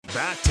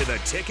Back to the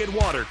Ticket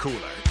Water Cooler,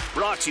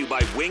 brought to you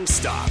by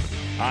Wingstop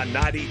on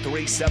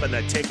 93.7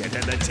 The Ticket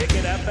and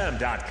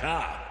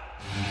theticketfm.com.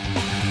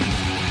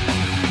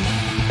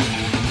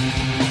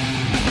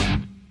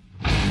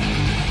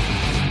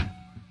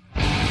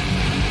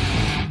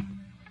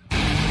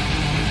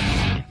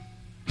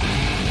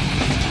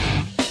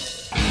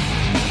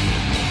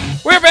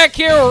 We're back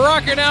here, we're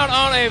rocking out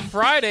on a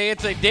Friday.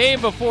 It's a day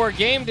before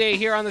game day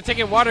here on the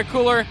Ticket Water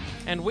Cooler,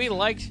 and we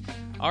liked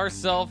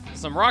ourselves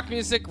some rock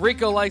music.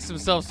 Rico likes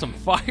himself some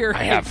fire.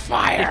 I have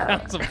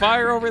fire. Some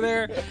fire over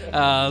there.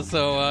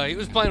 So he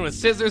was playing with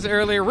scissors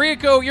earlier.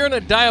 Rico, you're in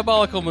a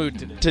diabolical mood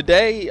today.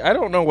 Today, I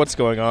don't know what's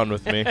going on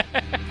with me.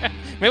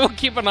 Maybe we'll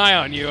keep an eye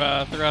on you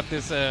throughout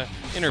this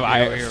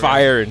interview.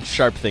 Fire and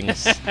sharp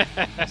things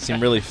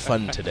seem really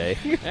fun today.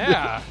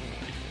 Yeah.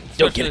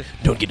 Don't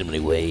get in my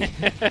way.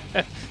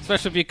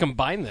 Especially if you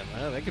combine them.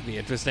 That could be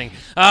interesting.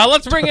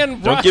 Let's bring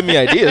in... Don't give me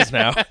ideas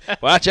now.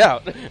 Watch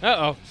out.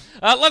 Uh-oh.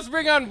 Let's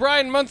bring on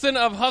Bryan Munson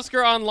of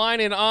HuskerOnline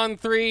in On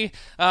 3.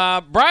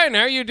 Bryan,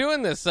 how are you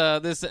doing this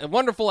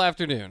wonderful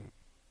afternoon?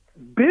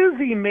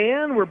 Busy,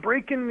 man. We're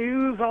breaking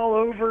news all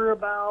over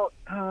about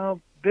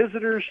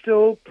visitors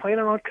still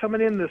planning on coming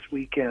in this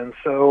weekend.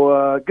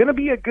 So going to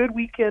be a good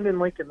weekend in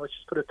Lincoln, let's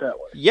just put it that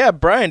way. Yeah,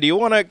 Bryan, do you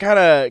want to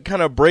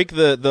kind of break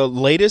the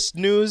latest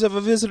news of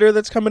a visitor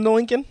that's coming to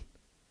Lincoln?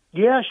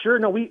 Yeah, sure.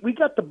 No, we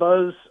got the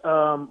buzz.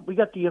 We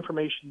got the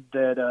information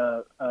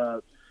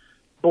that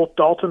both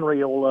Dylan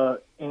Raiola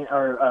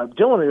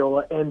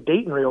and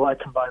Dayton Raiola, I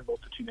combined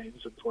both the two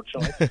names,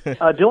 unfortunately.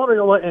 Dylan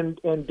Raiola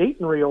and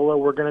Dayton Raiola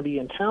were going to be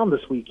in town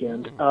this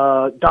weekend.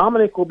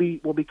 Dominic will be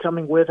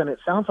coming with, and it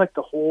sounds like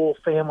the whole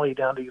family,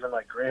 down to even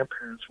my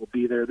grandparents, will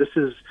be there.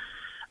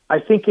 I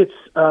think it's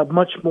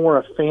much more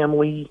a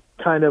family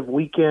kind of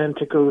weekend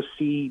to go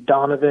see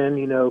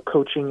Donovan,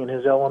 coaching in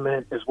his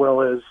element, as well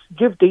as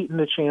give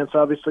Dayton a chance,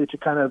 obviously, to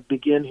kind of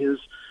begin his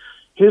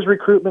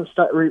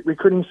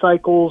recruiting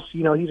cycles.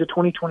 He's a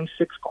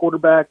 2026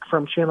 quarterback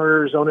from Chandler,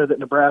 Arizona that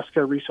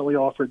Nebraska recently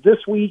offered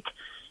this week.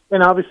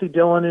 And obviously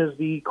Dylan is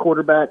the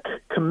quarterback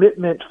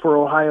commitment for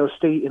Ohio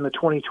State in the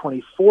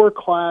 2024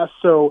 class.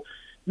 So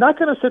not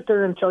going to sit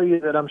there and tell you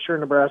that I'm sure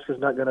Nebraska's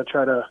not going to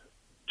try to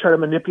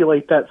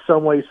manipulate that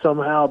some way,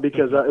 somehow,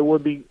 because it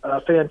would be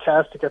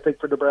fantastic, I think,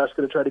 for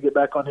Nebraska to try to get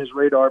back on his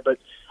radar. But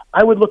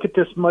I would look at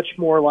this much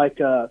more like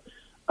a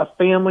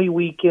family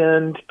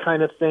weekend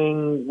kind of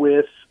thing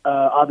with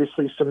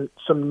obviously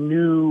some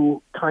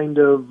new kind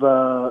of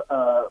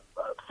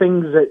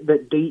things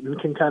that Dayton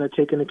can kind of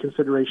take into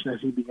consideration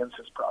as he begins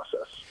his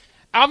process.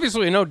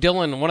 Obviously, we know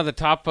Dylan, one of the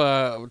top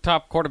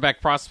quarterback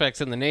prospects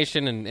in the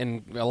nation,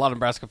 and a lot of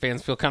Nebraska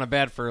fans feel kind of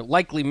bad for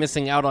likely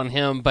missing out on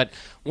him. But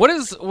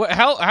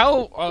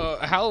how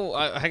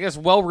I guess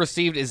well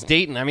received is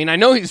Dayton? I mean, I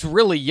know he's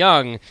really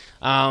young,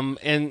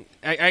 and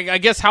I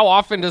guess how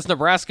often does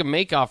Nebraska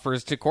make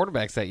offers to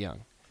quarterbacks that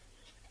young?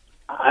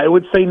 I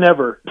would say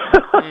never.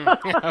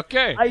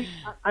 Okay.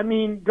 I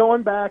mean,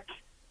 going back.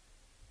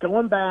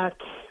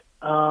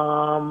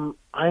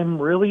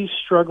 I'm really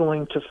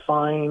struggling to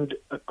find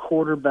a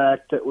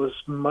quarterback that was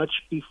much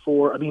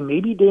before. I mean,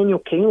 maybe Daniel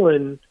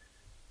Kalen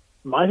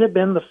might have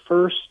been the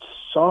first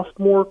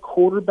sophomore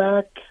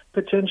quarterback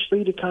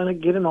potentially to kind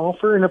of get an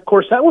offer, and of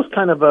course that was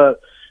kind of a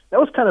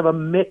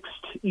mixed,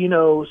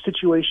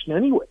 situation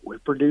anyway,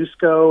 with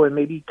Berdusco and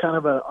maybe kind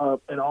of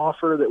an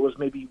offer that was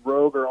maybe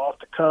rogue or off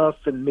the cuff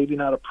and maybe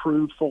not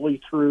approved fully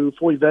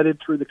vetted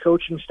through the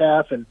coaching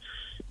staff, and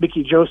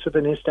Mickey Joseph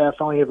and his staff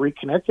finally have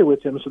reconnected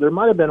with him, so there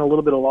might have been a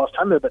little bit of lost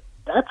time there, but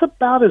that's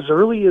about as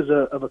early as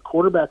of a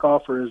quarterback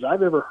offer as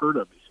I've ever heard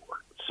of before.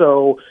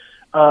 So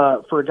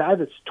for a guy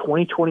that's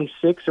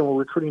 2026 and we're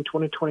recruiting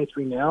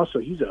 2023 now, so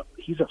he's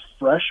a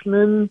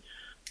freshman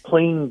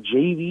playing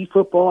JV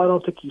football. I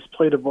don't think he's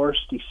played a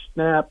varsity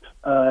snap.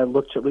 I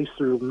looked at least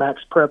through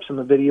Max Preps in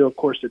the video, of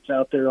course, it's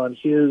out there on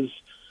his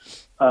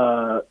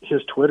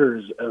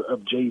Twitters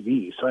of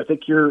JV. So I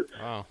think you're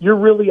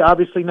really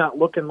obviously not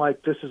looking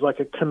like this is like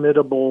a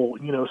committable,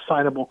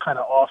 signable kind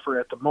of offer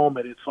at the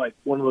moment. It's like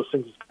one of those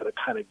things that's got to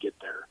kind of get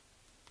there.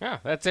 Yeah,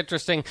 that's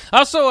interesting.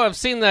 Also, I've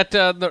seen that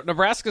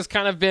Nebraska's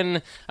kind of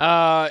been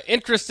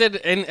interested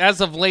in, as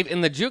of late,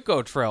 in the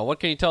JUCO trail. What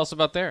can you tell us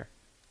about there?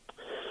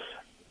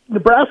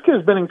 Nebraska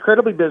has been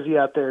incredibly busy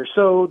out there.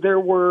 So there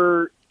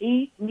were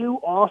 8 new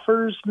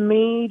offers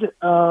made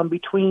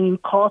between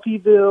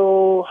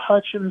Coffeyville,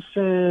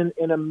 Hutchinson,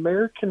 and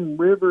American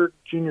River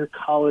Junior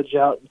College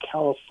out in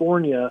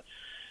California.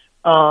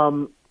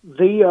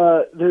 They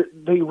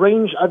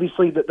range,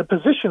 obviously, the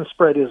position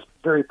spread is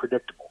very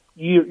predictable.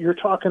 You're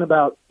talking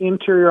about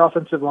interior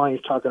offensive line,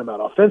 you're talking about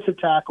offensive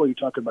tackle, you're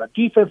talking about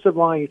defensive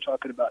line, you're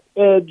talking about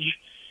edge,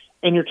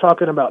 and you're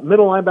talking about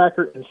middle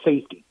linebacker and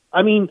safety.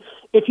 I mean,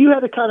 if you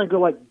had to kind of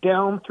go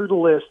down through the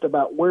list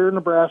about where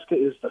Nebraska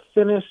is the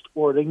thinnest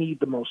or they need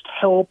the most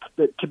help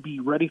to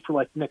be ready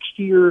for next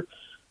year,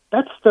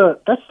 that's the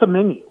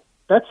menu.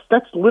 That's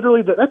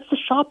literally that's the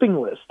shopping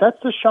list.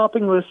 That's the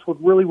shopping list with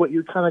really what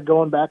you're kind of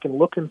going back and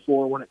looking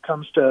for when it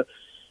comes to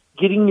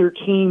getting your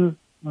team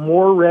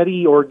more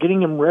ready or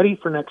getting him ready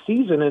for next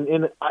season.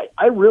 And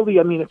I really,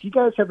 I mean, if you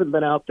guys haven't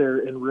been out there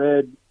and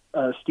read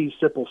Steve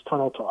Sipple's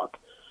Tunnel Talk,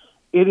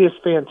 it is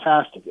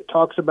fantastic. It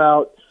talks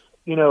about,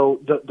 you know,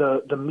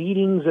 the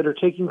meetings that are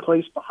taking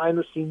place behind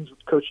the scenes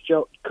with Coach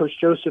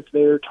Joseph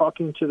there,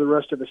 talking to the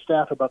rest of the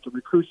staff about the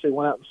recruits they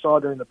went out and saw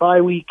during the bye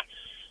week,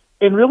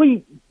 and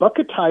really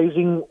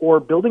bucketizing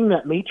or building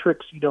that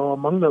matrix, you know,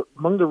 among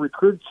the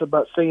recruits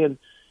about saying,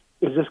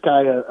 is this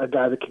guy a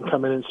guy that can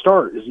come in and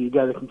start? Is he a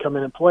guy that can come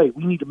in and play?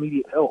 We need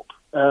immediate help.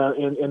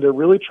 And they're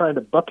really trying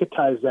to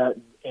bucketize that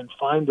and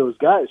find those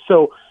guys.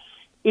 So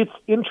it's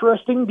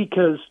interesting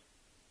because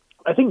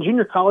I think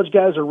junior college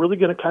guys are really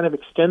going to kind of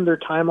extend their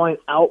timeline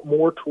out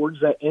more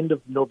towards that end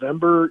of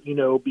November, you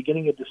know,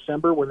 beginning of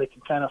December, when they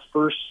can kind of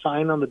first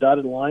sign on the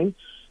dotted line,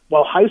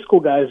 while high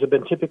school guys have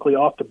been typically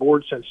off the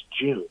board since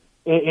June.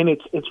 And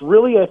it's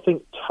really, I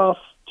think, tough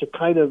to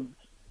kind of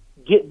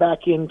get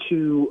back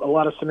into a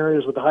lot of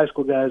scenarios with the high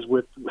school guys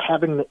with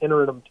having the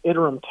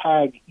interim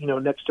tag, you know,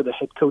 next to the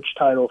head coach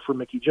title for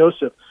Mickey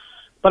Joseph.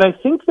 But I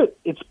think that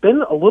it's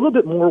been a little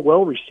bit more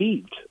well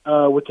received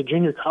with the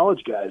junior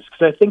college guys,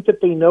 because I think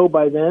that they know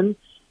by then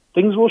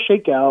things will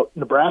shake out.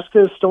 Nebraska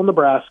is still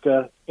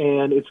Nebraska,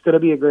 and it's going to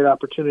be a great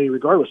opportunity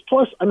regardless.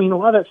 Plus, I mean, a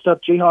lot of that stuff,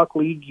 Jayhawk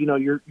League, you know,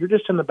 you're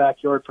just in the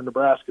backyard for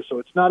Nebraska, so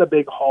it's not a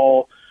big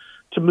haul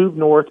to move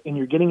north, and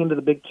you're getting into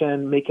the Big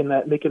Ten, making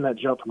that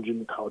jump from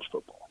junior college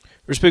football.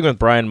 We're speaking with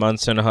Bryan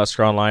Munson,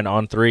 Husker Online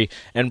on 3.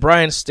 And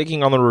Bryan,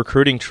 sticking on the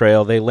recruiting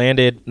trail,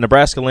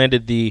 Nebraska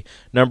landed the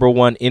number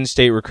 1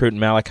 in-state recruit,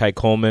 Malachi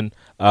Coleman,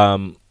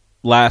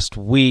 last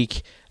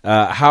week.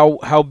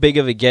 How big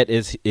of a get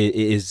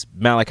is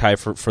Malachi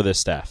for this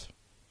staff?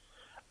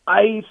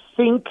 I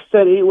think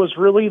that it was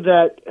really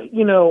that,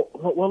 you know,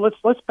 well,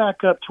 let's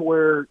back up to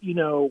where, you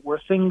know,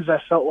 where things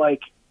I felt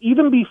like,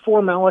 even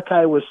before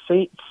Malachi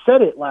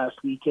said it last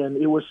weekend,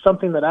 it was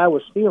something that I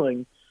was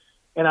feeling,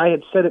 and I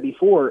had said it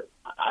before.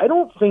 I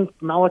don't think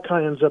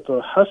Malachi ends up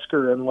a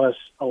Husker unless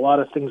a lot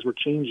of things were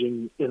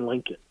changing in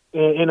Lincoln.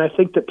 And I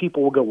think that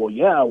people will go,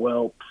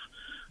 well,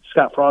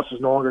 Scott Frost is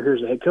no longer here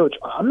as a head coach.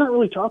 I'm not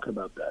really talking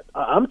about that.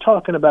 I'm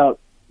talking about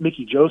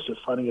Mickey Joseph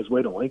finding his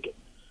way to Lincoln.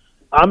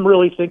 I'm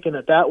really thinking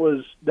that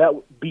was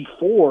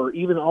before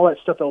even all that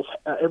stuff else,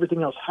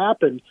 everything else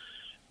happened.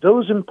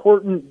 Those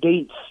important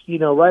dates, you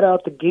know, right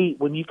out the gate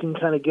when you can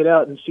kind of get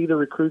out and see the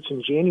recruits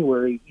in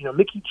January, you know,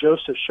 Mickey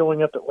Joseph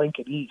showing up at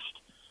Lincoln East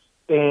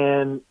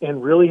and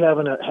really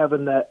having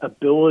that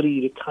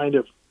ability to kind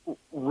of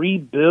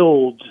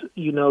rebuild,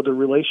 you know, the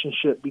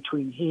relationship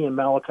between he and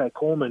Malachi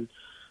Coleman.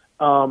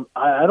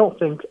 I don't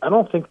think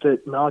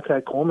that Malachi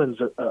Coleman's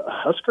a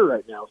Husker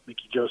right now if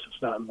Mickey Joseph's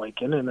not in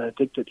Lincoln, and I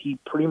think that he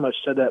pretty much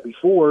said that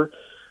before.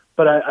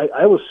 But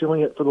I was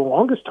feeling it for the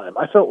longest time.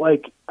 I felt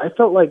like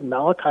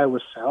Malachi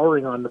was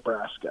souring on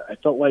Nebraska. I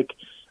felt like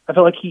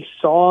he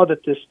saw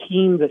that this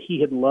team that he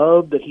had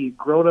loved, that he had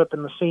grown up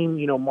in the same,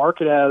 you know,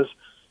 market as,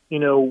 you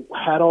know,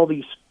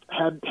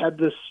 had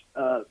this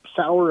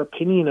sour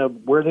opinion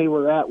of where they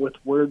were at with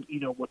where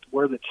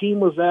the team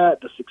was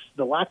at,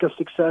 the lack of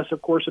success,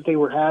 of course, that they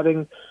were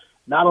having,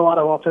 not a lot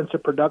of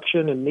offensive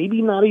production, and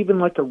maybe not even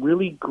like a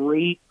really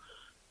great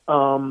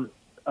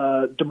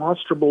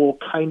demonstrable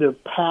kind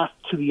of path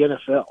to the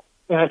NFL.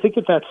 And I think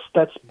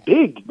that's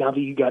big now that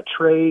you got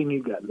Trey and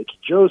you've got Mickey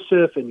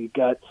Joseph and you've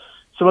got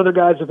some other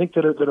guys I think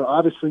that are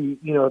obviously,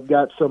 you know, have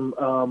got some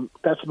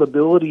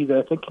ability that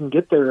I think can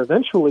get there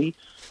eventually.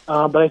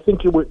 But I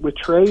think with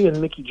Trey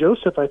and Mickey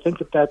Joseph, I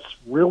think that's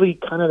really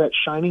kind of that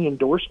shining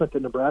endorsement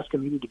that Nebraska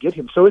needed to get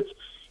him. So it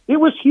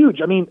was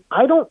huge. I mean,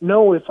 I don't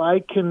know if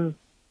I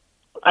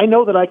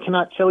know that I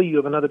cannot tell you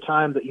of another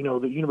time that, you know,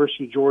 the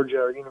University of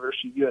Georgia or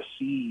University of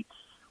USC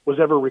was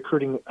ever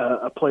recruiting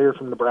a player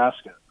from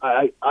Nebraska.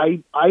 I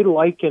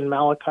liken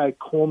Malachi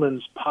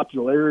Coleman's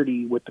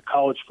popularity with the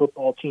college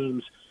football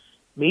teams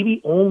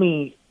maybe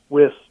only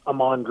with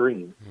Amon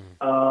Green.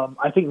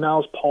 I think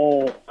Niles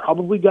Paul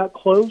probably got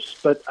close,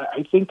 but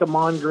I think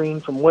Amon Green,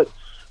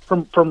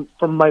 from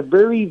my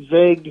very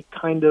vague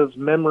kind of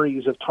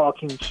memories of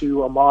talking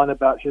to Amon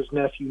about his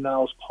nephew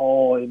Niles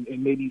Paul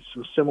and maybe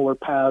some similar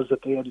paths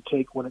that they had to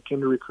take when it came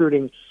to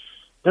recruiting,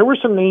 there were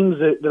some names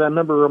that I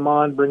remember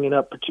Ramon bringing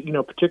up, you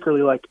know,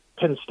 particularly like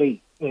Penn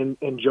State and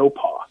Joe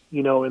Pa,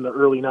 you know, in the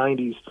early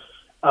 90s.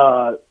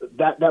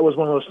 That was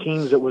one of those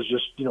teams that was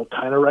just, you know,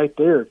 kind of right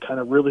there, kind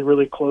of really,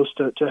 really close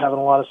to having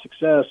a lot of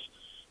success.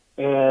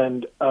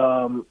 And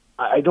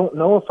I don't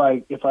know if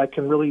I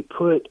can really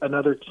put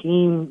another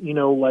team, you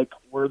know, like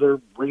where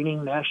they're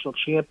reigning national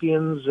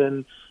champions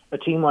and a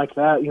team like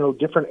that, you know,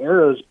 different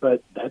eras,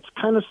 but that's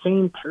kind of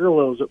same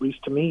parallels, at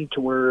least to me, to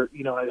where,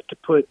 you know, I have to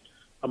put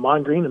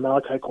Amon Green and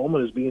Malachi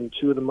Coleman as being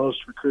two of the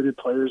most recruited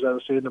players out of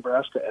the state of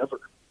Nebraska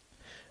ever.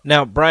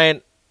 Now,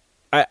 Bryan,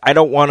 I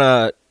don't want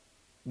to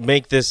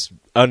make this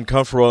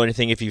uncomfortable or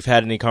anything if you've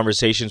had any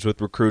conversations with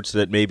recruits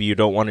that maybe you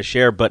don't want to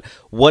share, but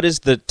what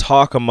is the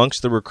talk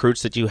amongst the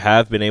recruits that you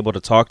have been able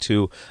to talk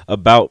to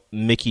about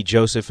Mickey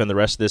Joseph and the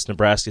rest of this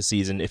Nebraska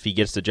season, if he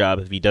gets the job,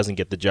 if he doesn't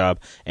get the job,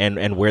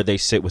 and where they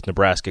sit with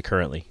Nebraska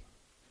currently?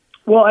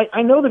 Well,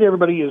 I know that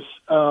everybody is.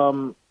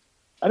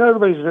 I know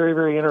everybody's very,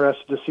 very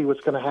interested to see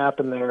what's going to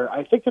happen there.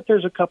 I think that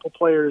there's a couple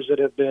players that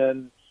have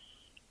been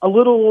a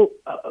little.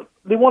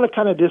 They want to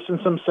kind of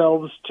distance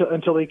themselves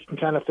until they can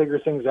kind of figure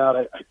things out.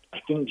 I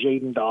think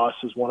Jaden Doss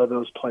is one of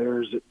those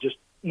players that just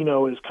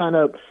is kind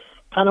of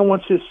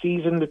wants his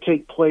season to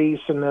take place,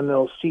 and then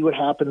they'll see what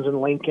happens in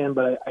Lincoln.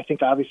 But I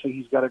think obviously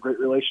he's got a great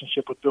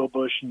relationship with Bill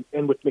Bush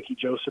and with Mickey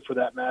Joseph for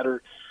that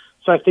matter.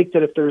 So I think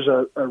that if there's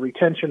a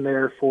retention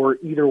there for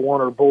either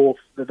one or both,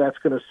 that's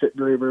going to sit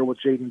very, very well with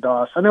Jaden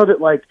Doss. I know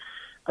that like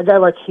a guy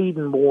like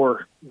Hayden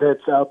Moore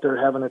that's out there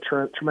having a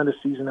tremendous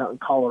season out in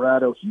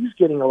Colorado, he's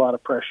getting a lot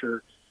of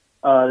pressure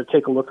to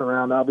take a look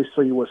around.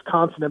 Obviously,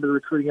 Wisconsin had been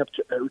recruiting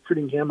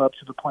him up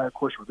to the point, of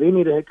course, where they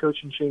made a head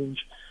coaching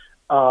change.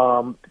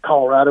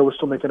 Colorado was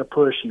still making a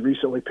push. He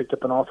recently picked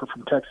up an offer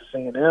from Texas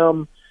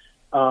A&M.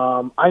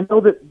 I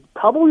know that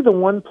probably the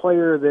one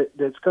player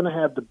that's going to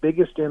have the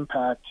biggest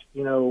impact,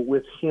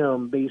 with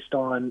him based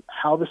on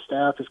how the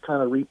staff is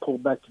kind of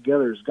re-pulled back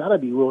together has got to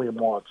be William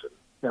Watson.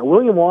 Now,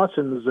 William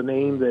Watson is a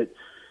name that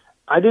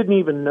I didn't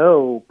even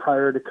know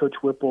prior to Coach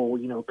Whipple,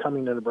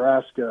 coming to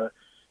Nebraska,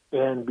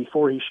 and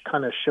before he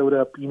kind of showed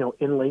up,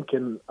 in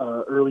Lincoln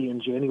early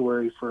in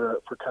January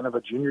for kind of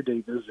a junior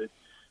day visit.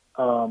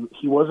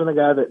 He wasn't a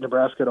guy that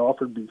Nebraska had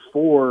offered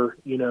before,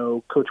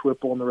 Coach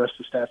Whipple and the rest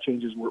of the staff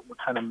changes were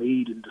kind of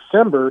made in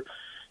December.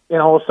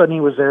 And all of a sudden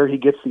he was there, he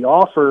gets the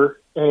offer,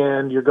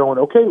 and you're going,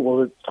 okay,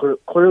 well,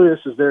 clearly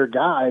this is their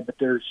guy, but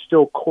they're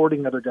still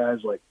courting other guys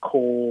like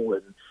Cole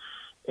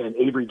and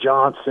Avery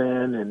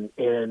Johnson.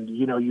 And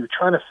you're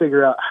trying to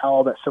figure out how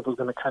all that stuff was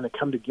going to kind of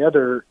come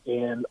together.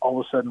 And all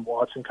of a sudden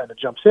Watson kind of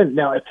jumps in.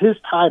 Now, if his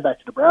tie back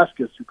to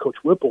Nebraska is through Coach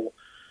Whipple,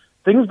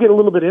 things get a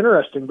little bit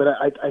interesting, but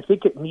I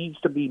think it needs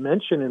to be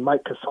mentioned, and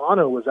Mike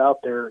Cassano was out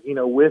there,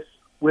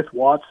 with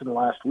Watson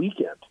last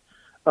weekend,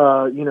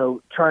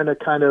 trying to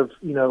kind of,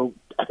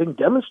 I think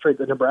demonstrate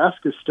that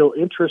Nebraska is still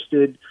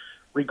interested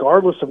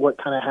regardless of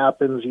what kind of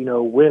happens,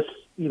 with,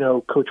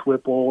 Coach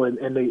Whipple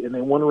and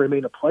they want to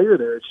remain a player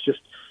there. It's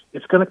just,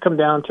 it's going to come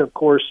down to, of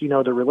course,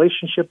 the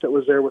relationship that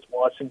was there with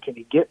Watson. Can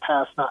he get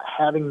past not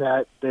having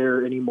that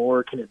there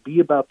anymore? Can it be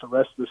about the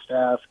rest of the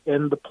staff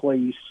and the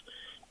place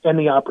and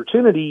the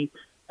opportunity,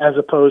 as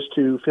opposed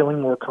to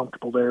feeling more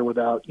comfortable there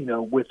without,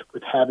 with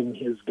having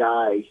his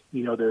guy,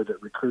 there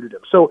that recruited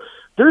him. So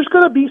there's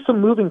going to be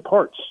some moving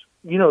parts,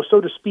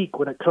 so to speak,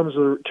 when it comes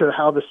to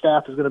how the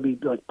staff is going to be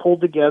like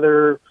pulled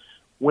together,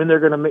 when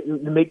they're going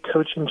to make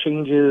coaching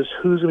changes,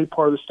 who's going to be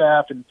part of the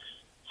staff, and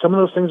some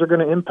of those things are going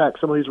to impact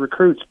some of these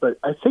recruits. But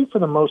I think for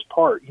the most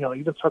part,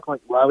 even talking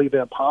like Riley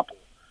Van Poppel,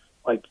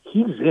 like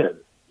he's in.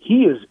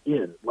 He is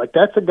in. Like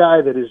that's a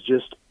guy that is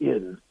just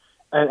in.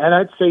 And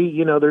I'd say,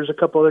 there's a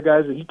couple other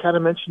guys that he kind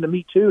of mentioned to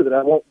me too that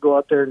I won't go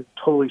out there and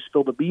totally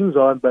spill the beans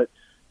on, but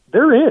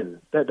they're in.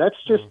 That's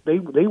just they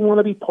want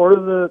to be part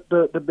of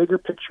the bigger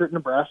picture at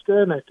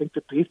Nebraska, and I think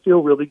that they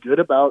feel really good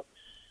about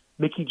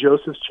Mickey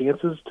Joseph's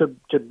chances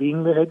to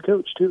being the head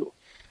coach too.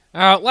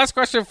 Last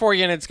question for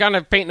you, and it's kind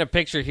of painting a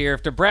picture here.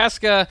 If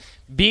Nebraska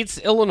beats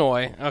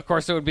Illinois, of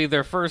course it would be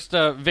their first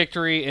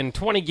victory in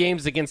 20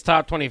 games against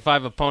top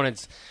 25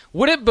 opponents.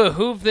 Would it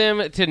behoove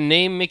them to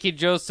name Mickey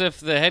Joseph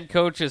the head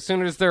coach as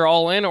soon as they're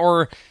all in,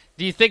 or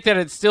do you think that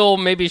it still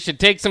maybe should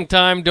take some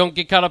time, don't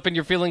get caught up in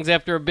your feelings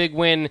after a big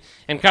win,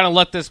 and kind of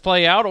let this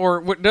play out,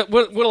 or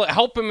will it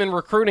help them in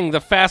recruiting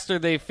the faster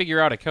they figure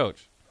out a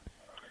coach?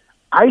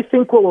 I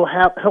think what will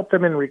help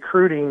them in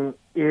recruiting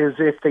is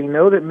if they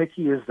know that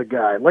Mickey is the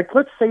guy. Like,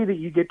 let's say that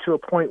you get to a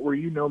point where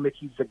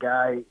Mickey's the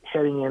guy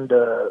heading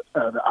into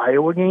the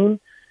Iowa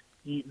game.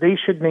 They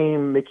should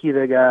name Mickey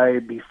the guy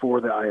before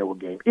the Iowa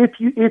game. If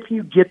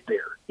you get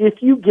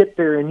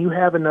there and you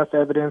have enough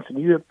evidence and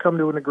you have come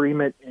to an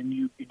agreement and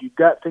you've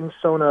got things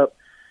sewn up,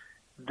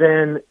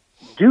 then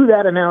do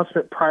that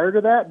announcement prior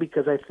to that,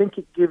 because I think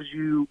it gives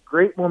you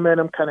great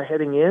momentum kind of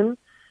heading in.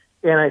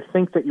 And I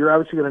think that you're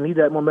obviously going to need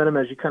that momentum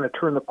as you kind of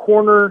turn the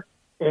corner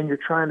and you're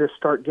trying to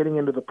start getting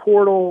into the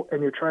portal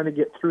and you're trying to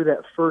get through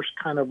that first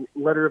kind of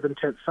letter of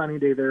intent signing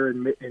day there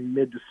in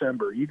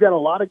mid-December. You got a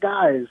lot of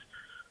guys,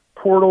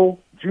 portal,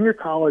 junior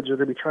college, that are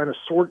going to be trying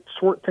to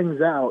sort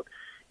things out,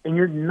 and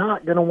you're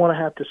not going to want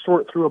to have to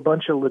sort through a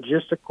bunch of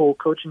logistical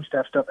coaching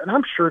staff stuff. And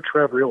I'm sure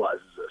Trev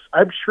realizes this.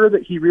 I'm sure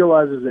that he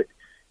realizes that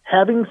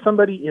having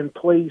somebody in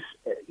place,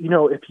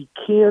 if he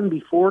can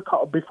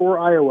before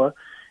Iowa,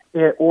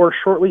 or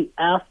shortly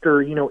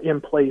after, in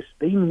place,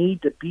 they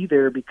need to be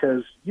there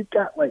because you've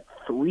got like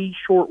 3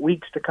 short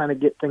weeks to kind of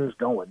get things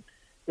going.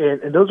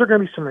 And those are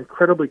going to be some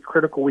incredibly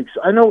critical weeks.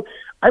 I know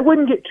I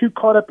wouldn't get too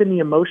caught up in the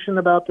emotion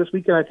about this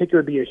weekend. I think it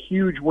would be a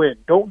huge win.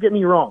 Don't get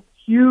me wrong.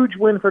 Huge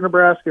win for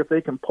Nebraska if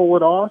they can pull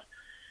it off.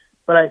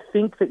 But I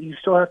think that you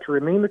still have to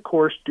remain the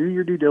course, do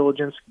your due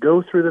diligence,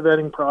 go through the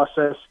vetting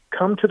process,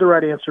 come to the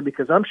right answer,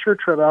 because I'm sure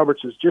Trev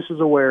Alberts is just as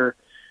aware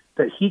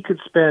that he could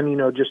spend,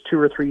 just 2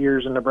 or 3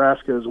 years in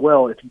Nebraska as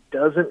well if he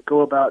doesn't go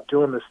about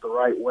doing this the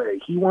right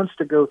way. He wants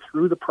to go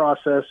through the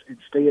process and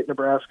stay at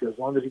Nebraska as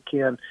long as he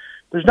can.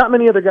 There's not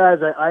many other guys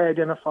I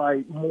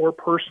identify more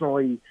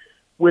personally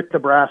with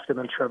Nebraska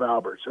than Trev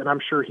Alberts, and I'm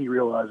sure he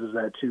realizes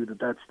that too.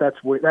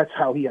 That's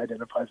how he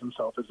identifies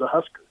himself as a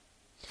Husker.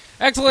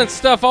 Excellent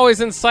stuff. Always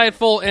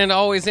insightful and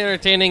always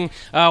entertaining.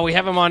 We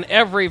have him on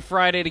every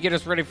Friday to get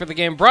us ready for the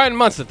game. Bryan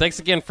Munson, thanks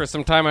again for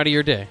some time out of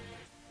your day.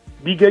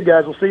 Be good,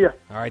 guys. We'll see you.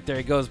 All right, there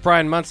he goes.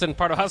 Bryan Munson,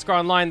 part of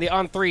HuskerOnline, the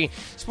On3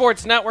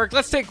 Sports Network.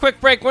 Let's take a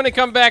quick break. When we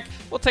come back,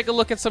 we'll take a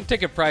look at some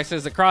ticket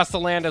prices across the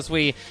land as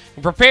we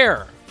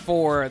prepare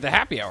for the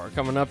happy hour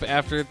coming up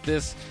after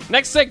this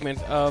next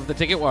segment of the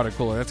Ticket Water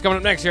Cooler. That's coming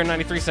up next here on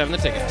 93.7 The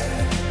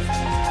Ticket.